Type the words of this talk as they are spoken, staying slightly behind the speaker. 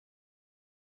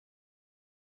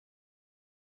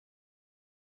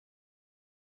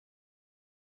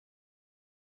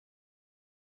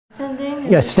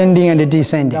Ascending? Yeah, ascending and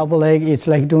descending. Double leg, it's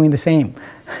like doing the same.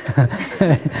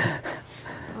 Okay.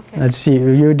 Let's see,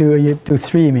 you do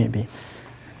 3 maybe.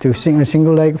 Do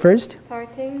single leg first?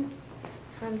 Starting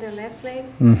from the left leg.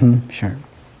 Mm-hmm, sure.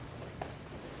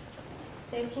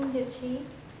 Taking the chi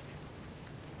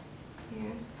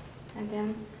here, and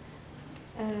then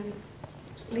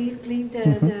leave the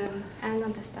hand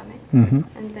on the stomach,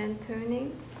 and then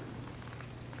turning,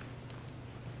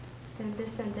 then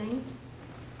descending,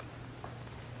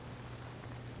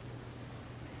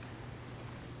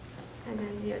 and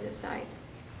then the other side.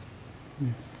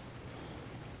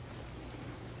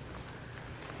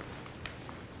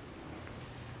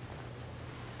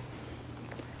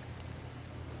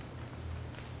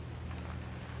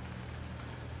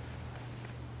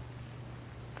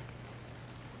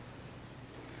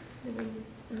 Maybe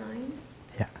 9.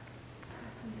 Yeah.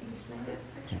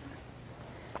 Yeah.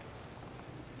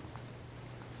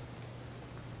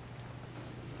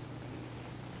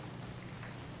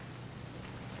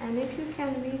 And if you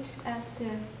can reach at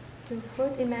your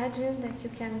foot, imagine that you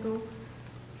can go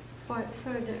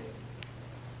further.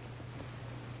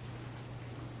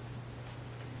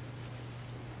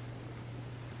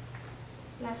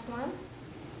 Last one.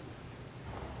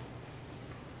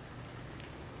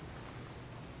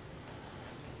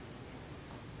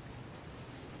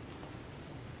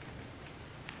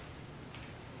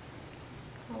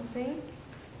 Housing.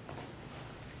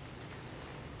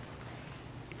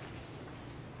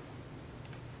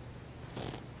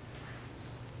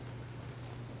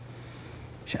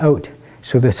 Out,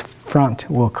 so this front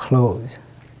will close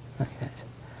like that.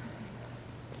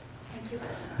 Thank you.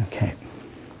 Okay.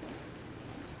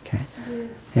 Okay.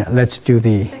 Yeah, let's do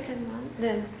the Second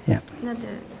one. Not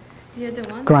the other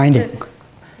one. grinding.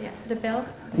 The belt.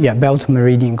 Yeah, belt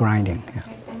meridian grinding. Yeah.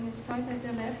 Okay, and you start at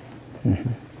the left.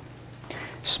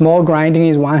 Small grinding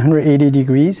is 180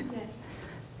 degrees. Yes.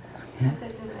 Yeah. At the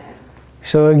left.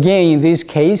 So again, in this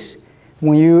case,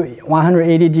 when you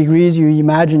 180 degrees, you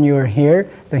imagine you're here,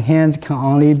 the hands can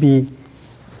only be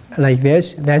like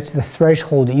this. That's the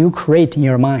threshold you create in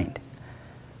your mind.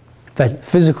 But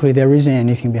physically, there isn't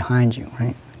anything behind you,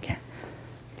 right? Okay.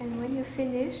 And when you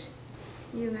finish,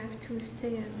 you have to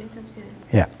stay a bit of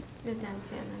the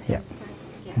dancing and then start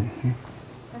again.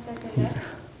 Start at the left.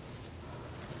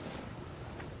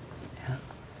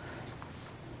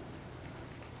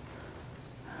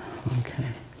 Okay.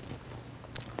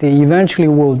 They eventually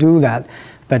will do that,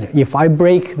 but if I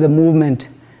break the movement,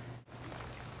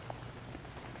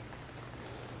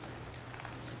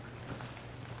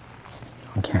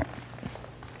 okay.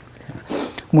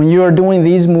 When you are doing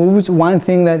these moves, one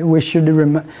thing that we should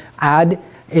add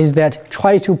is that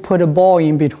try to put a ball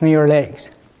in between your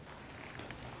legs.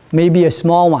 Maybe a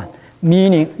small one.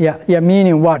 Meaning,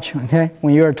 meaning watch, okay?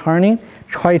 When you are turning,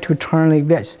 try to turn like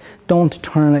this. Don't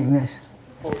turn like this.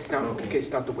 Oh, it's not okay.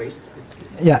 It's not the waist.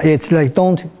 It's like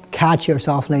don't catch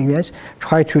yourself like this.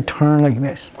 Try to turn like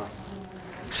this,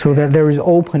 so that there is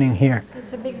opening here.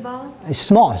 It's a big ball. It's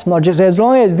small, just as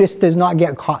long as this does not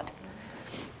get caught.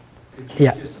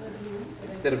 Yeah.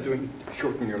 Instead of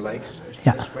shortening your legs,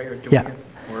 this way or doing it,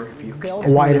 or if you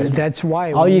Wider. That's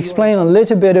why. I'll explain a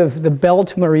little bit of the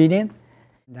belt meridian.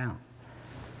 Down.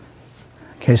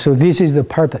 Okay, so this is the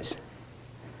purpose.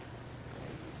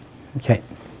 Okay.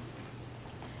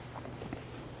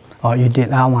 Oh, you did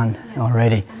that one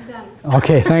already. I'm done.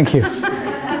 Okay, thank you.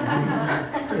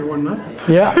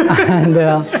 Yeah,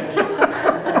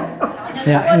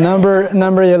 and number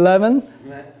 11.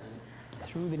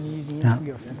 Through the knees into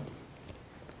your feet.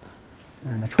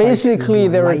 Basically,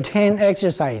 there are 10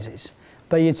 exercises,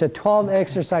 but it's a 12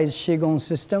 exercise Qigong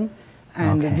system.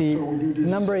 And the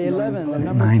number 11, the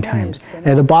number 9 times.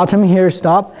 At the bottom here,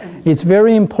 stop. It's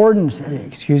very important,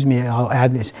 excuse me, I'll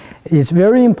add this. It's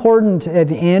very important at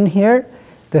the end here,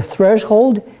 the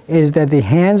threshold is that the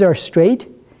hands are straight,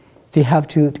 they have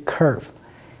to curve.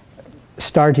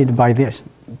 Started by this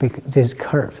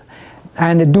curve.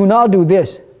 And do not do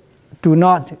this. Do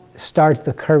not start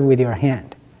the curve with your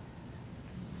hand.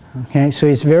 Okay, so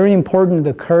it's very important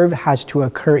the curve has to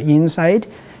occur inside.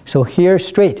 So here,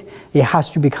 straight, it has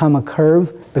to become a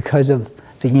curve because of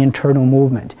the internal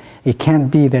movement. It can't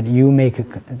be that you make a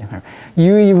curve.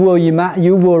 You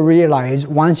will realize,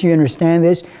 once you understand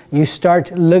this, you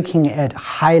start looking at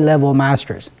high-level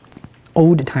masters,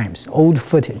 old times, old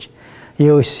footage.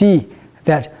 You'll see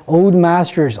that old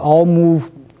masters all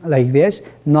move like this,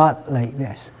 not like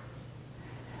this.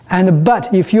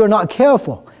 But if you're not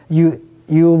careful, you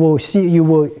will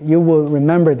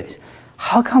remember this.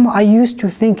 How come I used to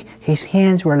think his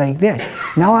hands were like this?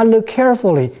 Now I look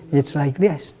carefully, it's like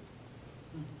this.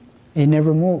 It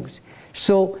never moves.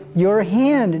 So your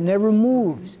hand never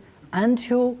moves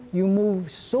until you move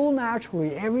so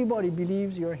naturally, everybody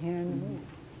believes your hand moves.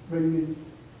 Bring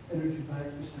the energy back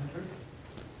to center.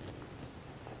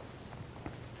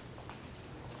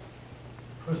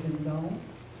 Pressing down.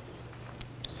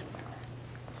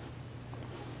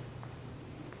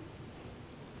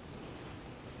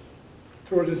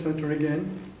 Towards the center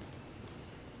again.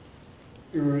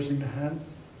 Reversing the hands.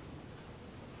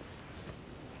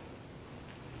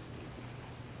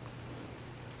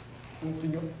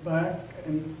 Opening up back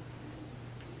and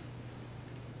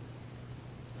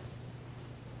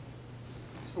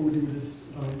so we do this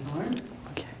another time.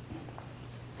 Okay.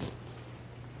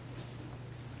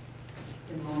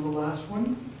 And on the last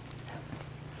one.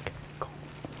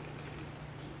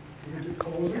 Here to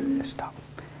closing. Stop.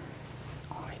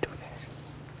 Only do this.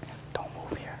 Don't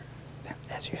move here. Then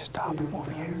as you stop,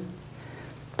 move here.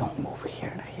 Don't move here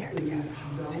and here together.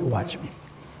 See, watch me.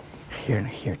 Here and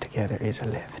here together is a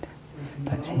lift.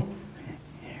 But see,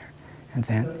 here. And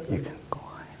then you can go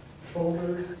higher.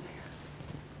 Shoulders,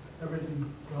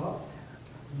 everything drop,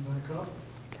 and back up.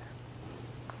 Okay.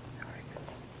 Very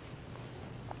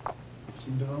good.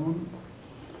 Sit down.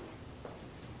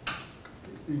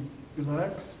 Completely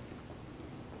relaxed.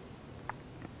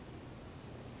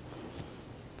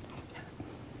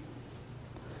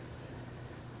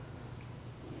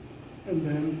 And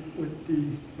then with the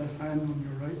left hand on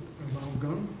your right, the long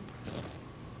gun.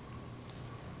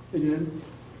 Again,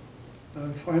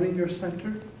 finding your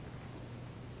center,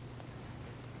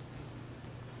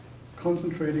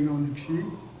 concentrating on the chi,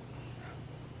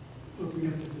 looking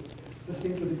at the,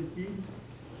 listening to the beat,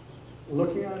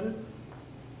 looking at it,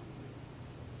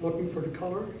 looking for the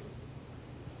color,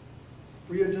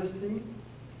 readjusting.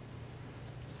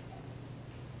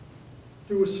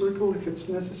 Do a circle if it's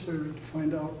necessary to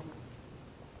find out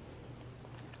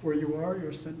where you are,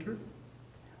 your center.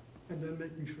 And then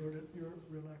making sure that you're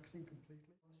relaxing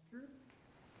completely.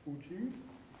 Uchi.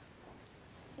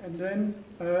 And then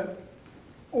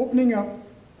opening up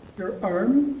your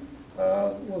arm.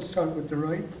 We'll start with the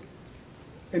right.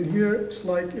 And here it's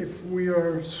like if we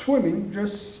are swimming,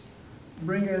 just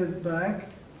bring it back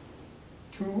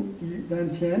to the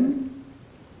dantian,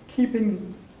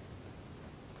 keeping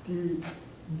the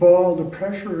ball, the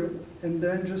pressure, and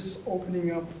then just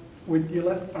opening up with the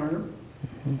left arm.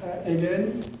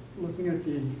 Again, looking at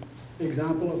the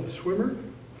example of a swimmer,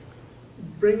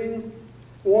 bringing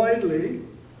widely,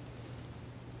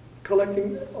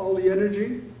 collecting all the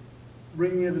energy,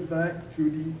 bringing it back to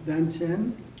the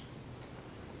dantian,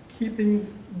 keeping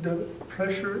the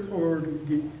pressure or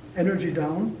the energy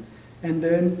down, and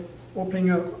then opening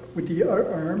up with the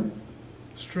other arm,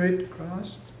 straight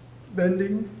across,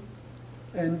 bending,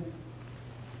 and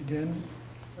again,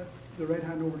 the right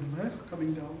hand over the left,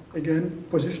 coming down. Again,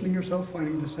 positioning yourself,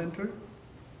 finding the center.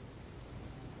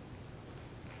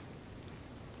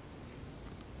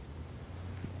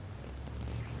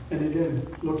 And again,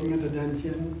 looking at the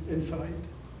dantian inside,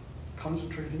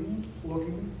 concentrating,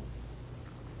 looking,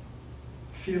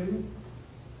 feeling,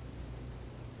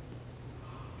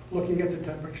 looking at the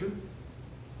temperature,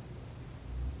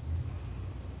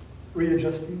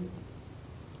 readjusting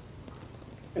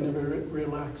in a very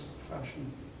relaxed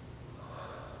fashion.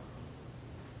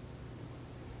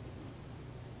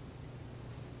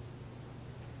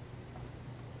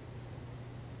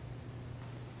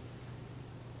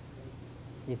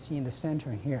 It's in the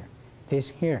center here. This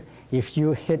here. If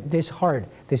you hit this hard,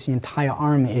 this entire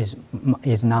arm is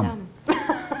numb.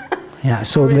 Yeah,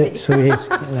 so so it's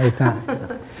like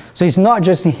that. So it's not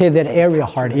just hit that area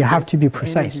hard. You have to be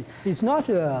precise. It's not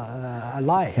a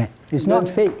lie. Okay. It's not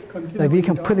fake. Like you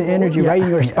can put the energy right in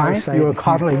your spine. You're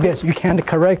caught like this. You can't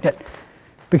correct it,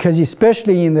 because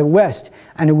especially in the West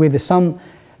and with some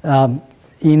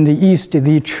in the East,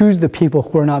 they choose the people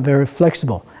who are not very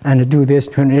flexible and do this,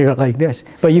 turn it like this.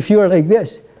 But if you are like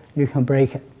this, you can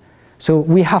break it. So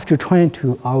we have to try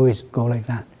to always go like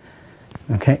that.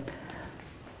 Okay.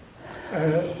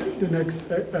 The next,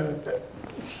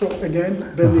 so again,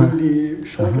 bending the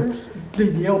shoulders,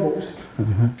 the elbows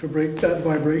to break that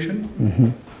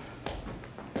vibration.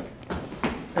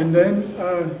 And then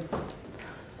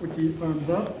with the arms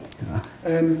up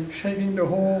and shaking the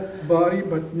whole body,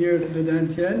 but near the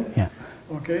dantian. Yeah.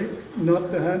 Okay,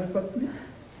 not the hands, but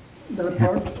that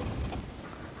part.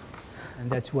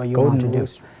 And that's what you want to do.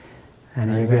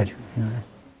 And you're good.